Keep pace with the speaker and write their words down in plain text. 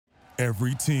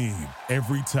Every team,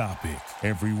 every topic,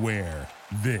 everywhere.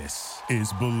 This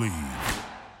is Believe.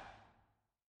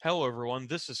 Hello, everyone.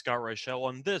 This is Scott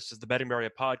Reichel, and this is the Betting Area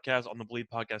Podcast on the Believe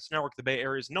Podcast Network, the Bay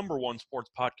Area's #1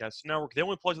 sports podcast network. The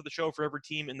only place of the show for every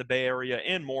team in the Bay Area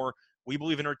and more. We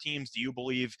believe in our teams. Do you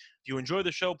believe? If you enjoy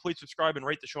the show, please subscribe and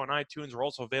rate the show on iTunes. We're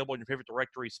also available in your favorite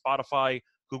directory, Spotify,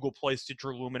 Google Play,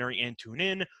 Stitcher, Luminary, and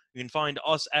TuneIn. You can find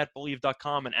us at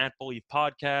Believe.com and at Believe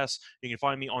Podcasts. You can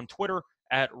find me on Twitter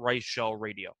at Reichel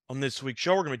Radio. On this week's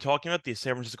show, we're going to be talking about the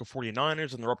San Francisco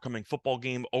 49ers and their upcoming football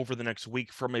game over the next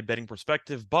week from a betting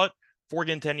perspective. But before we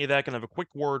get into any of that, I'm going to have a quick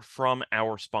word from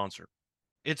our sponsor.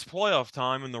 It's playoff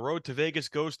time, and the road to Vegas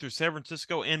goes through San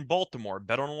Francisco and Baltimore.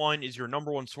 BetOnline is your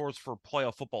 #1 source for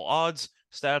playoff football odds,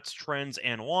 stats, trends,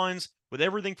 and lines, with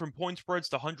everything from point spreads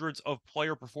to hundreds of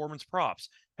player performance props.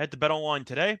 Head to BetOnline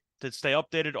today to stay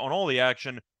updated on all the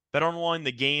action. BetOnline,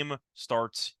 the game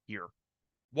starts here.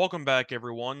 Welcome back,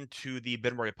 everyone, to the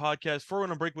Betting Area Podcast. Before we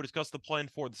go on break, we'll discuss the plan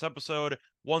for this episode.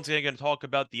 Once again, going to talk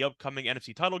about the upcoming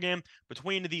NFC title game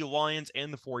between the Lions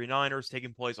and the 49ers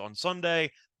taking place on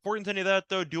Sunday. Before we continue that,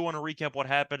 though, do want to recap what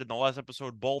happened in the last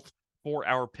episode, both for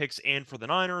our picks and for the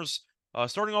Niners.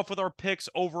 Starting off with our picks,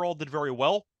 overall did very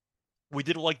well. We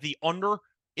did like the under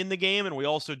in the game, and we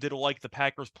also did like the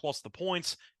Packers plus the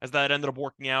points, as that ended up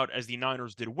working out as the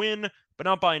Niners did win, but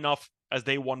not by enough, as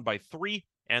they won by 3.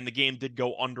 And the game did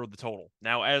go under the total.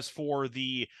 Now, as for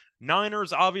the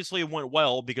Niners, obviously it went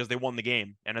well because they won the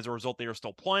game, and as a result, they are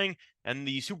still playing, and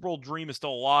the Super Bowl dream is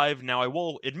still alive. Now, I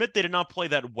will admit they did not play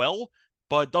that well,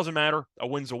 but it doesn't matter. A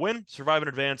win's a win, survive in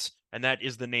advance, and that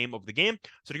is the name of the game.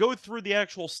 So to go through the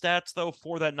actual stats, though,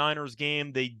 for that Niners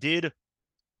game, they did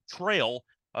trail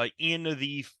in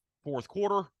the fourth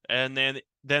quarter, and then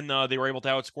they were able to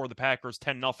outscore the Packers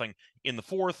 10-0 in the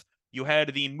fourth. You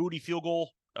had the Moody field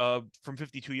goal from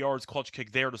 52 yards, clutch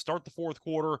kick there to start the fourth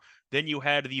quarter. Then you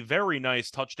had the very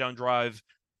nice touchdown drive,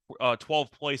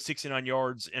 12 plays, 69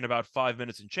 yards in about 5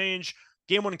 minutes and change.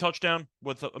 Game-winning touchdown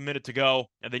with a minute to go,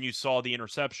 and then you saw the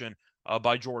interception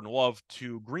by Jordan Love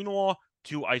to Greenlaw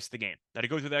to ice the game. Now to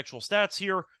go through the actual stats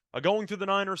here, going through the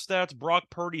Niners stats, Brock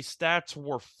Purdy's stats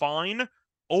were fine.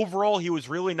 Overall, he was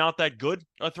really not that good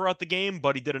throughout the game,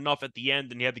 but he did enough at the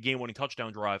end, and he had the game-winning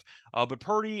touchdown drive. But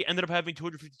Purdy ended up having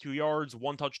 252 yards,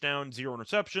 1 touchdown, 0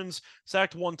 interceptions,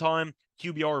 sacked 1 time,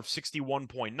 QBR of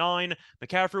 61.9.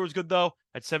 McCaffrey was good, though,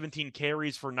 at 17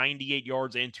 carries for 98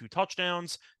 yards and 2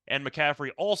 touchdowns. And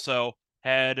McCaffrey also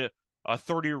had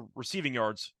 30 receiving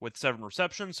yards with 7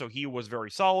 receptions, so he was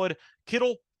very solid.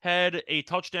 Kittle had a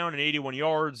touchdown and 81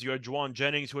 yards. You had Juwan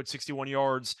Jennings, who had 61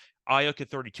 yards. Ayuk at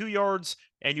 32 yards,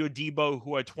 and you had Debo,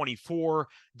 who had 24.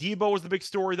 Debo was the big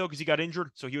story, though, because he got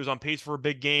injured, so he was on pace for a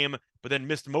big game, but then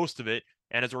missed most of it,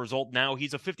 and as a result, now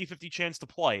he's a 50-50 chance to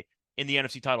play in the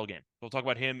NFC title game. We'll talk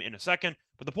about him in a second,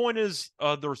 but the point is,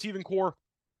 the receiving core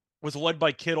was led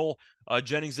by Kittle.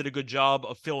 Jennings did a good job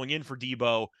of filling in for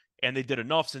Debo, and they did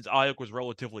enough since Ayuk was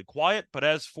relatively quiet, but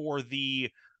as for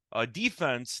the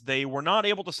defense, they were not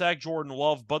able to sack Jordan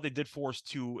Love, but they did force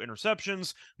 2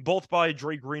 interceptions, both by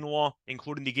Dre Greenlaw,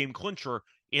 including the game clincher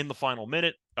in the final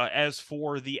minute. As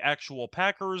for the actual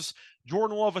Packers,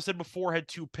 Jordan Love, I said before, had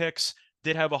 2 picks,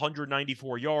 did have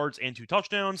 194 yards and 2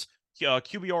 touchdowns.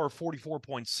 QBR of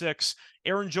 44.6.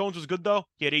 Aaron Jones was good, though.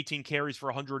 He had 18 carries for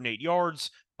 108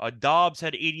 yards. Dobbs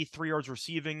had 83 yards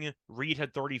receiving. Reed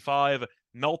had 35.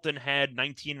 Melton had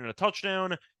 19 and a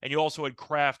touchdown. And you also had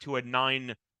Kraft, who had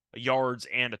 9 yards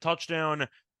and a touchdown,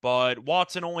 but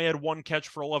Watson only had 1 catch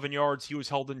for 11 yards. He was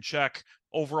held in check.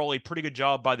 Overall, a pretty good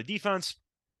job by the defense.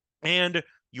 And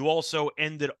you also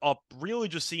ended up really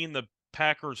just seeing the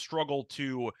Packers struggle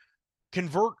to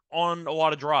convert on a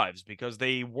lot of drives because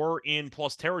they were in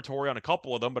plus territory on a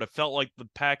couple of them, but it felt like the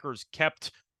Packers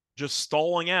kept just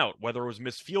stalling out, whether it was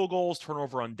missed field goals,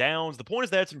 turnover on downs. The point is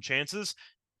they had some chances,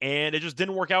 and it just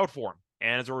didn't work out for them.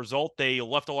 And as a result, they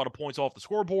left a lot of points off the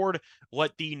scoreboard,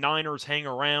 let the Niners hang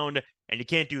around, and you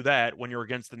can't do that when you're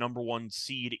against the #1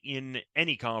 seed in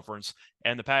any conference.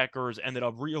 And the Packers ended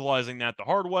up realizing that the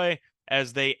hard way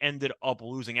as they ended up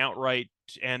losing outright,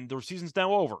 and their season's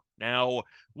now over. Now,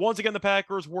 once again, the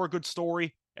Packers were a good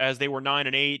story as they were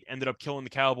 9-8, ended up killing the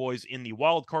Cowboys in the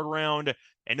wild card round,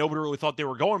 and nobody really thought they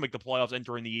were going to make the playoffs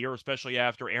entering the year, especially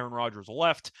after Aaron Rodgers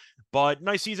left. But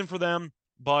nice season for them.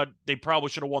 But they probably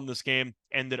should have won this game,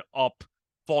 ended up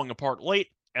falling apart late,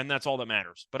 and that's all that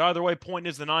matters. But either way, point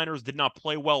is the Niners did not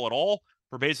play well at all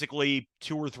for basically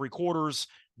 2 or 3 quarters.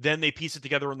 Then they piece it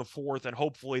together in the fourth, and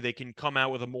hopefully they can come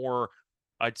out with a more,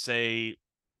 I'd say,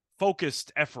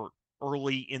 focused effort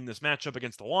early in this matchup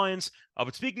against the Lions.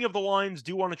 But speaking of the Lions,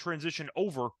 do want to transition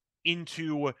over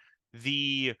into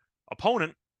the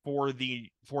opponent for the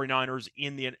 49ers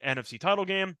in the NFC title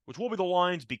game, which will be the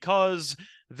Lions, because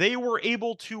they were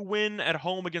able to win at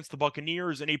home against the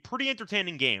Buccaneers in a pretty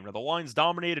entertaining game. Now, the Lions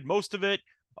dominated most of it,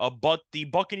 but the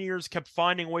Buccaneers kept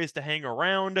finding ways to hang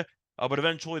around, but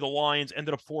eventually the Lions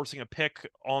ended up forcing a pick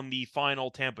on the final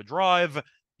Tampa drive.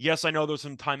 Yes, I know there's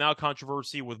some timeout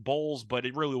controversy with Bowles, but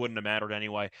it really wouldn't have mattered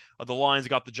anyway. The Lions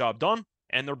got the job done,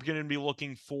 and they're going to be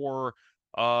looking for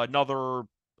another,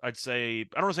 I'd say, I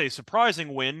don't want to say a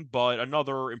surprising win, but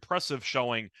another impressive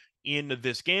showing in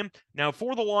this game. Now,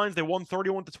 for the Lions, they won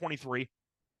 31-23.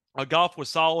 Goff was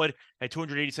solid, had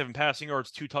 287 passing yards,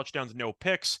 2 touchdowns, no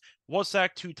picks. Was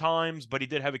sacked 2 times, but he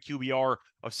did have a QBR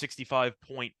of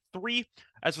 65.3.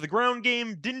 As for the ground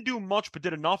game, didn't do much, but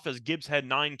did enough, as Gibbs had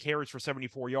 9 carries for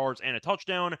 74 yards and a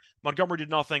touchdown. Montgomery did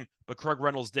nothing, but Craig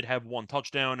Reynolds did have 1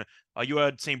 touchdown. You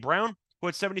had St. Brown, who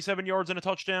had 77 yards and a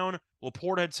touchdown.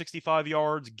 Laporte had 65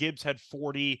 yards. Gibbs had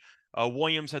 40.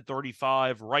 Williams had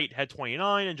 35. Wright had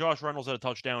 29. And Josh Reynolds had a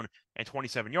touchdown and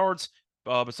 27 yards.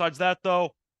 Besides that,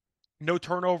 though, no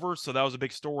turnovers, so that was a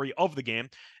big story of the game.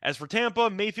 As for Tampa,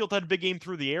 Mayfield had a big game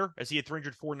through the air, as he had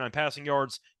 349 passing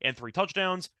yards and 3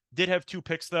 touchdowns. Did have 2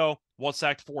 picks, though. Was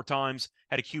sacked 4 times.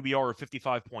 Had a QBR of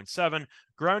 55.7.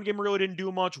 Ground game really didn't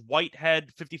do much. White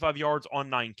had 55 yards on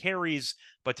 9 carries,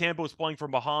 but Tampa was playing from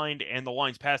behind, and the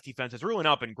Lions' pass defense has really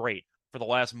not been great for the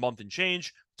last month and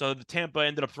change. So the Tampa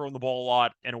ended up throwing the ball a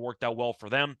lot, and it worked out well for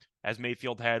them, as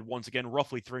Mayfield had, once again,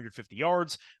 roughly 350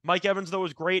 yards. Mike Evans, though,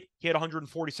 was great. He had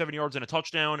 147 yards and a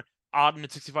touchdown. Auden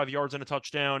had 65 yards and a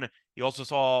touchdown. You also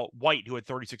saw White, who had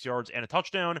 36 yards and a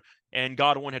touchdown, and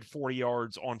Godwin had 40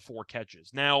 yards on 4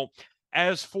 catches. Now,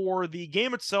 as for the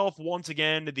game itself, once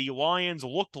again, the Lions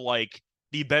looked like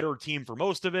the better team for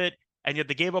most of it, and yet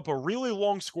they gave up a really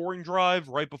long scoring drive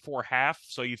right before half,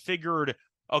 so you figured,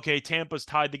 okay, Tampa's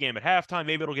tied the game at halftime,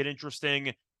 maybe it'll get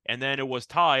interesting, and then it was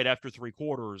tied after 3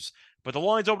 quarters. But the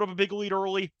Lions opened up a big lead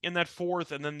early in that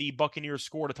 4th, and then the Buccaneers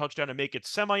scored a touchdown to make it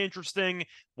semi-interesting.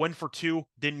 Went for 2,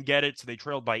 didn't get it, so they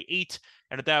trailed by 8.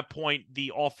 And at that point,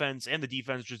 the offense and the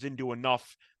defense just didn't do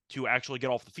enough to actually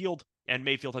get off the field, and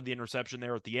Mayfield had the interception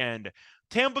there at the end.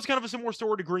 Tampa's kind of a similar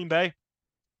story to Green Bay.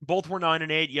 Both were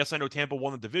 9-8. Yes, I know Tampa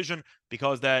won the division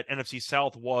because that NFC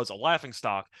South was a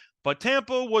laughingstock, but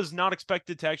Tampa was not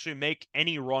expected to actually make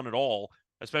any run at all,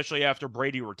 especially after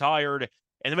Brady retired,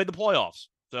 and they made the playoffs.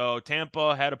 So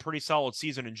Tampa had a pretty solid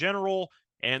season in general,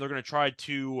 and they're going to try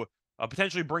to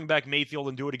potentially bring back Mayfield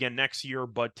and do it again next year.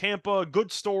 But Tampa,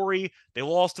 good story. They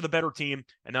lost to the better team,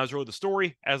 and that was really the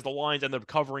story, as the Lions ended up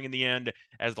covering in the end,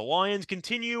 as the Lions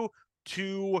continue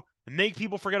to make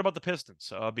people forget about the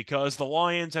Pistons, because the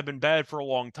Lions have been bad for a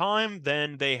long time.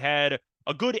 Then they had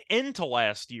a good end to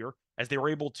last year, as they were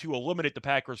able to eliminate the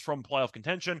Packers from playoff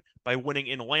contention by winning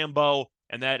in Lambeau,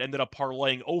 and that ended up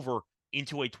parlaying over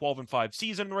into a 12-5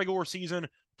 season in the regular season,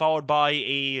 followed by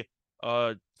a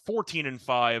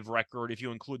 14-5 record if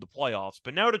you include the playoffs.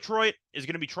 But now Detroit is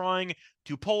going to be trying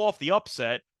to pull off the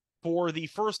upset for the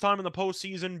first time in the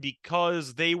postseason,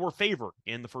 because they were favored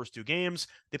in the first 2 games.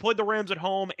 They played the Rams at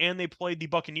home, and they played the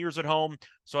Buccaneers at home.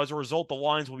 So as a result, the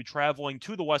Lions will be traveling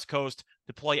to the West Coast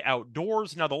to play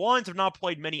outdoors. Now, the Lions have not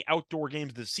played many outdoor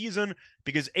games this season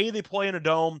because A, they play in a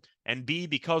dome, and B,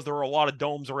 because there are a lot of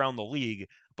domes around the league.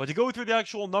 But to go through the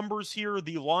actual numbers here,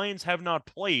 the Lions have not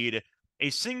played a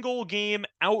single game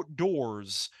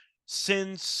outdoors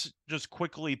since, just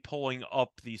quickly pulling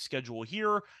up the schedule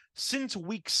here, since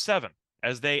week 7,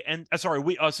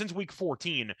 since week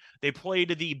 14. They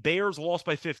played the Bears, lost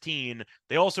by 15.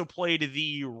 They also played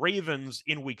the Ravens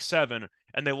in week 7,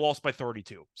 and they lost by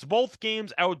 32. So both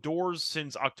games outdoors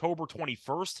since October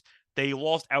 21st, they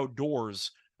lost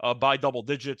outdoors by double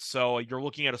digits. So you're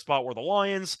looking at a spot where the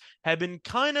Lions have been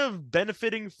kind of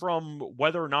benefiting from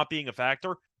weather not being a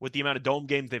factor with the amount of dome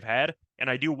games they've had. And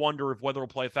I do wonder if weather will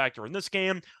play a factor in this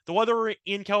game. The weather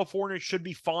in California should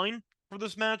be fine for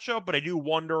this matchup, but I do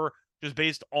wonder, just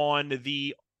based on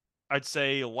the, I'd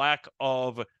say, lack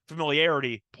of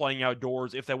familiarity playing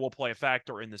outdoors, if that will play a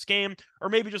factor in this game, or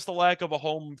maybe just the lack of a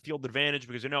home field advantage,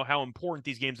 because I know how important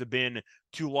these games have been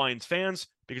to Lions fans,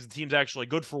 because the team's actually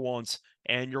good for once,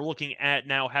 and you're looking at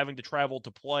now having to travel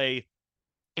to play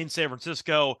in San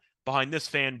Francisco behind this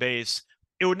fan base.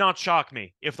 It would not shock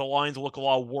me if the Lions look a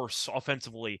lot worse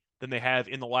offensively than they have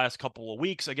in the last couple of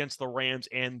weeks against the Rams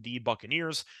and the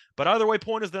Buccaneers. But either way,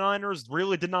 point is the Niners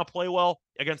really did not play well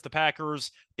against the Packers.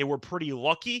 They were pretty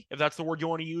lucky, if that's the word you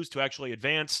want to use, to actually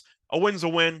advance. A win's a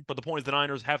win, but the point is the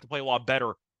Niners have to play a lot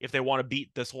better if they want to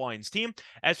beat this Lions team.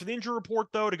 As for the injury report,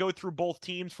 though, to go through both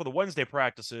teams for the Wednesday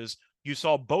practices, you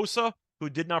saw Bosa who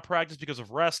did not practice because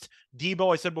of rest.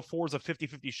 Debo, I said before, is a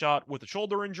 50-50 shot with a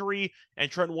shoulder injury, and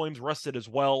Trent Williams rested as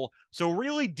well. So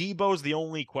really, Debo's the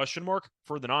only question mark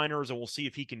for the Niners, and we'll see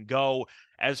if he can go.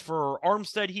 As for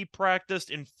Armstead, he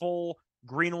practiced in full.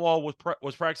 Greenlaw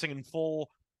was practicing in full.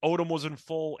 Odom was in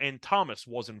full, and Thomas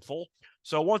was in full.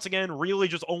 So once again, really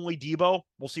just only Debo.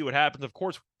 We'll see what happens. Of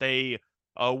course, they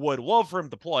would love for him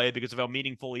to play because of how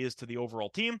meaningful he is to the overall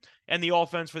team and the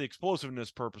offense for the explosiveness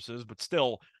purposes. But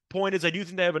still, point is, I do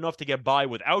think they have enough to get by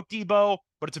without Debo,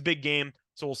 but it's a big game,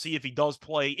 so we'll see if he does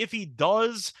play. If he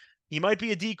does, he might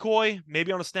be a decoy,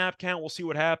 maybe on a snap count. We'll see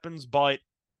what happens. But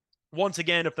once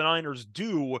again, if the Niners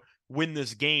do win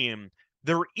this game,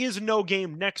 there is no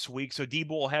game next week, so Debo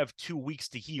will have 2 weeks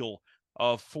to heal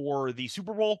for the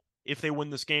Super Bowl if they win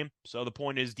this game. So the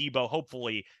point is Debo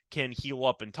hopefully can heal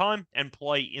up in time and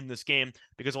play in this game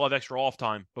because he'll have extra off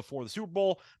time before the Super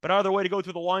Bowl. But either way, to go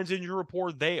through the Lions injury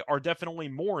report, they are definitely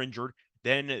more injured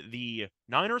than the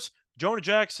Niners. Jonah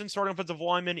Jackson, starting offensive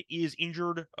lineman, is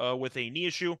injured with a knee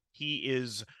issue. He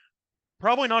is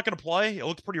probably not going to play. It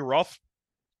looks pretty rough.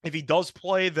 If he does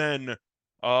play, then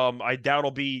I doubt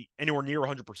it'll be anywhere near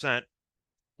 100%.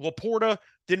 Laporta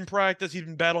didn't practice. He's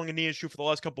been battling a knee issue for the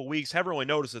last couple of weeks. Haven't really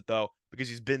noticed it, though, because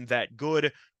he's been that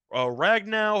good.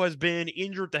 Ragnow has been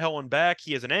injured to hell and back.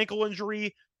 He has an ankle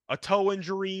injury, a toe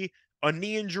injury, a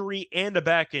knee injury, and a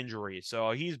back injury.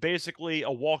 So he's basically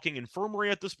a walking infirmary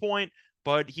at this point,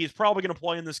 but he's probably going to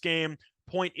play in this game.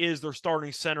 Point is, their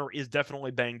starting center is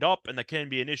definitely banged up, and that can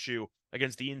be an issue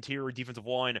against the interior defensive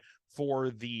line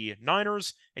for the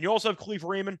Niners. And you also have Khalif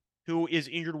Raymond, who is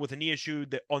injured with a knee issue.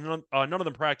 That none of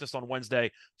them practiced on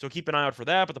Wednesday, so keep an eye out for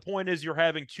that. But the point is, you're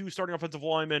having 2 starting offensive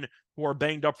linemen who are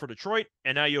banged up for Detroit,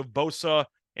 and now you have Bosa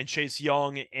and Chase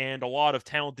Young and a lot of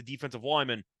talented defensive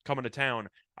linemen coming to town.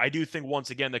 I do think, once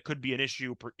again, that could be an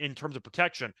issue in terms of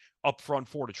protection up front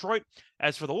for Detroit.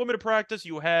 As for the limited practice,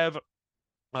 you have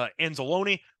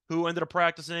Anzalone, who ended up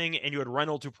practicing, and you had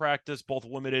Reynolds, who practiced, both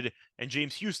limited, and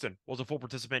James Houston was a full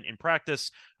participant in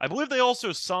practice. I believe they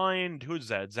also signed, who's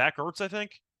that? Zach Ertz, I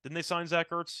think? Didn't they sign Zach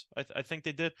Ertz? I think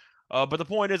they did. But the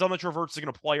point is, I'm not sure if Ertz is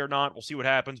going to play or not. We'll see what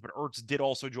happens, but Ertz did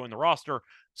also join the roster,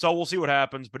 so we'll see what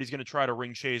happens, but he's going to try to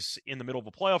ring chase in the middle of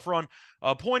a playoff run.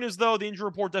 Point is, though, the injury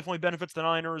report definitely benefits the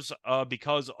Niners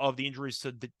because of the injuries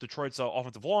to Detroit's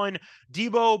offensive line.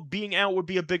 Debo being out would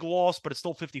be a big loss, but it's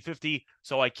still 50-50,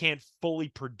 so I can't fully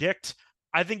predict.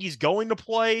 I think he's going to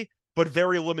play, but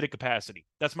very limited capacity.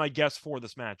 That's my guess for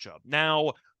this matchup.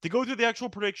 Now, to go through the actual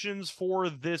predictions for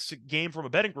this game from a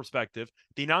betting perspective,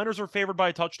 the Niners are favored by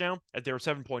a touchdown at their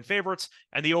 7-point favorites,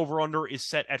 and the over-under is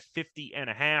set at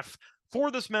 50.5. For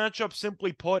this matchup,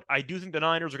 simply put, I do think the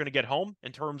Niners are going to get home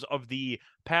in terms of the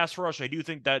pass rush. I do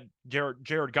think that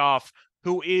Jared Goff,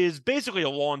 who is basically a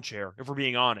lawn chair, if we're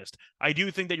being honest, I do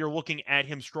think that you're looking at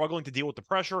him struggling to deal with the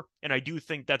pressure, and I do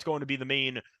think that's going to be the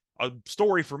main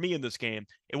story for me in this game.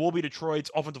 It will be Detroit's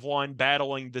offensive line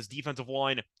battling this defensive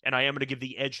line, and I am going to give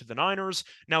the edge to the Niners.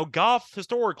 Now, Goff,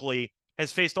 historically,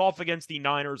 has faced off against the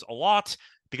Niners a lot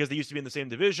because they used to be in the same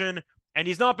division, and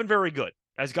he's not been very good,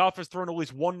 as Goff has thrown at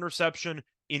least 1 interception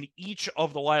in each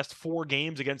of the last 4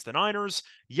 games against the Niners.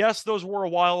 Yes, those were a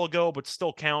while ago, but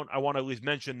still count. I want to at least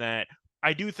mention that.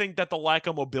 I do think that the lack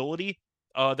of mobility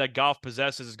that Goff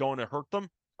possesses is going to hurt them.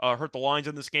 Hurt the Lions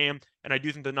in this game, and I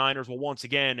do think the Niners will once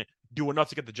again do enough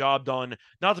to get the job done.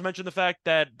 Not to mention the fact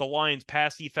that the Lions'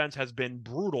 pass defense has been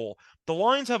brutal. The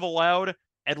Lions have allowed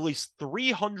at least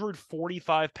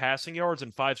 345 passing yards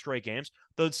in 5 straight games.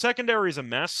 The secondary is a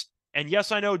mess, and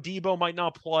yes, I know Debo might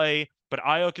not play, but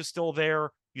Ayuk is still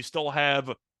there. You still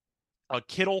have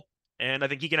Kittle, and I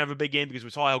think he can have a big game because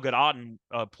we saw how good Otten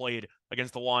played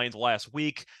against the Lions last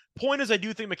week. Point is, I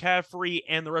do think McCaffrey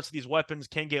and the rest of these weapons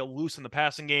can get loose in the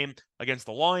passing game against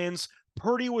the Lions.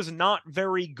 Purdy was not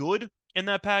very good in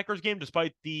that Packers game,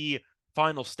 despite the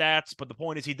final stats, but the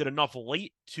point is he did enough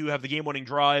late to have the game-winning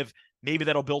drive. Maybe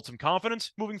that'll build some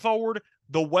confidence moving forward.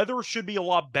 The weather should be a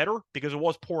lot better because it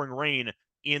was pouring rain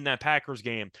in that Packers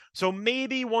game. So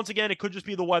maybe, once again, it could just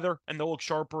be the weather, and they'll look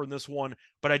sharper in this one.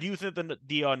 But I do think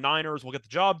the Niners will get the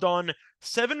job done.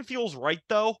 7 feels right,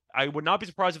 though. I would not be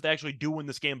surprised if they actually do win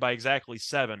this game by exactly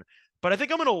 7. But I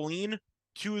think I'm going to lean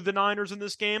to the Niners in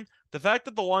this game. The fact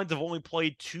that the Lions have only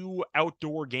played 2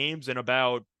 outdoor games in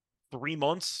about 3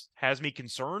 months has me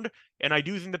concerned. And I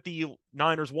do think that the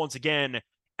Niners, once again,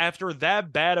 after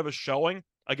that bad of a showing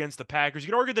against the Packers,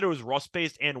 you could argue that it was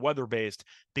rust-based and weather-based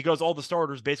because all the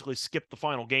starters basically skipped the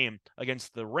final game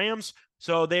against the Rams.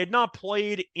 So they had not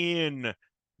played in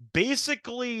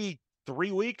basically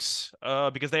 3 weeks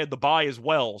because they had the bye as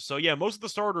well. So yeah, most of the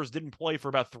starters didn't play for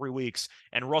about 3 weeks,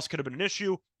 and rust could have been an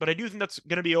issue, but I do think that's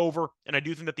going to be over, and I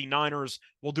do think that the Niners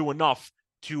will do enough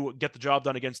to get the job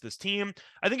done against this team.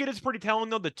 I think it is pretty telling,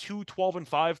 though, the two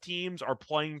 12-5 teams are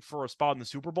playing for a spot in the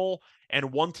Super Bowl,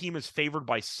 and one team is favored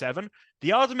by 7.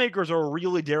 The odds makers are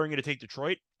really daring to take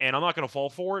Detroit, and I'm not going to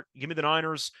fall for it. Give me the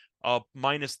Niners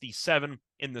minus the 7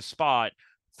 in the spot.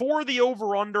 For the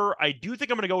over-under, I do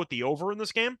think I'm going to go with the over in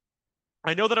this game.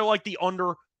 I know that I like the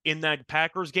under in that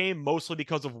Packers game, mostly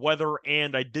because of weather,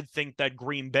 and I did think that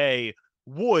Green Bay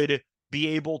would be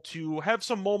able to have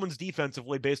some moments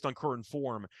defensively based on current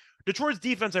form. Detroit's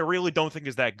defense, I really don't think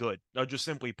is that good, just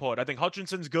simply put. I think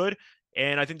Hutchinson's good,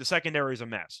 and I think the secondary is a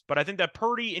mess. But I think that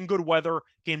Purdy, in good weather,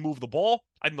 can move the ball.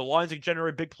 I think the Lions can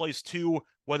generate big plays too,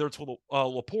 whether it's with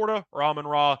Laporta or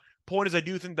Amon-Ra. Point is, I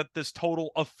do think that this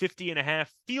total of 50.5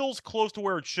 feels close to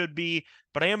where it should be,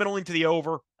 but I am going to lean to the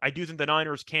over. I do think the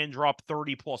Niners can drop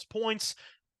 30-plus points.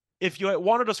 If you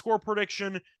wanted a score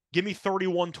prediction, give me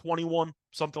 31-21,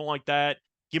 something like that.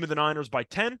 Give me the Niners by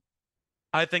 10.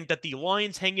 I think that the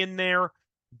Lions hang in there.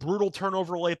 Brutal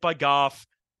turnover late by Goff.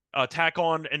 Tack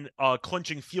on and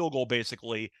clinching field goal,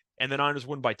 basically, and the Niners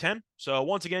win by 10. So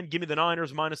once again, give me the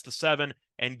Niners minus the 7,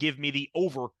 and give me the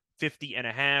over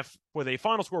 50.5 with a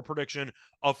final score prediction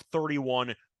of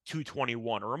 31-21.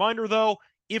 A reminder, though,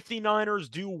 if the Niners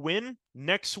do win,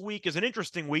 next week is an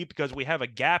interesting week because we have a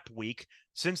gap week,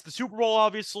 since the Super Bowl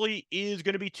obviously is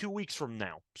going to be 2 weeks from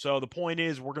now. So the point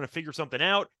is, we're going to figure something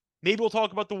out. Maybe we'll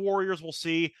talk about the Warriors, we'll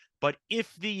see. But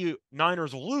if the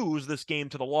Niners lose this game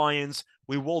to the Lions,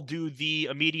 we will do the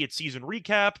immediate season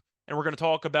recap, and we're going to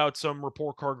talk about some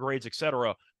report card grades,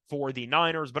 etc. for the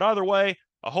Niners. But either way,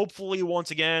 hopefully,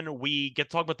 once again, we get to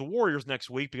talk about the Warriors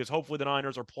next week, because hopefully the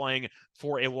Niners are playing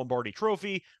for a Lombardi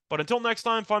trophy. But until next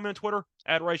time, find me on Twitter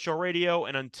at Reichel Radio.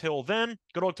 And until then,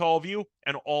 good luck to all of you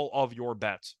and all of your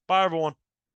bets. Bye, everyone.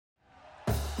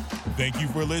 Thank you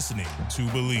for listening to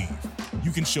Believe.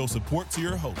 You can show support to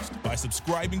your host by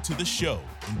subscribing to the show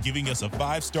and giving us a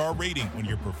 5-star rating on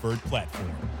your preferred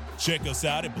platform. Check us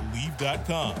out at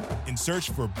Believe.com and search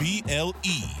for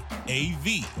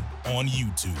BLEAV on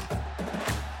YouTube.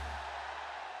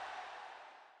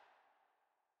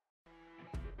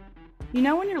 You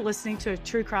know when you're listening to a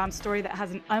true crime story that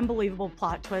has an unbelievable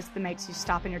plot twist that makes you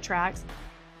stop in your tracks?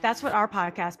 That's what our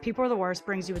podcast, People Are the Worst,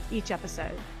 brings you with each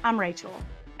episode. I'm Rachel.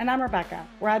 And I'm Rebecca.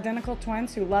 We're identical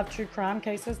twins who love true crime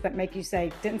cases that make you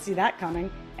say, didn't see that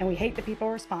coming, and we hate the people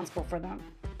responsible for them.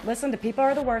 Listen to People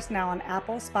Are the Worst now on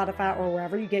Apple, Spotify, or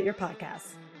wherever you get your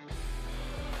podcasts.